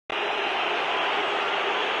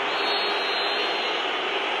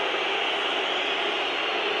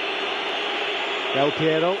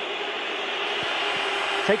Piero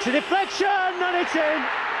takes a deflection and it's in.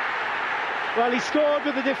 Well, he scored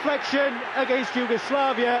with a deflection against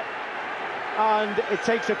Yugoslavia, and it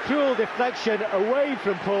takes a cruel deflection away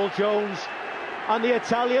from Paul Jones, and the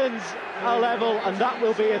Italians are level, and that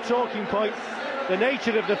will be a talking point. The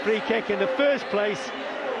nature of the free kick in the first place,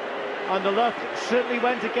 and the luck certainly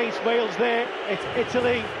went against Wales there. It's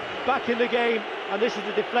Italy back in the game, and this is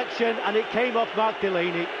the deflection, and it came off Mark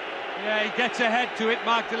Delaney. Yeah, he gets ahead to it,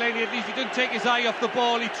 Mark Delaney. At least he doesn't take his eye off the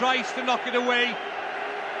ball. He tries to knock it away,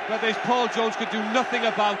 but there's Paul Jones could do nothing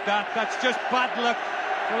about that. That's just bad luck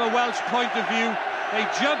from a Welsh point of view. They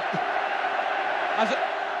jump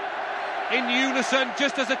in unison,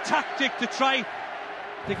 just as a tactic to try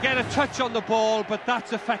to get a touch on the ball, but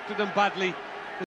that's affected them badly.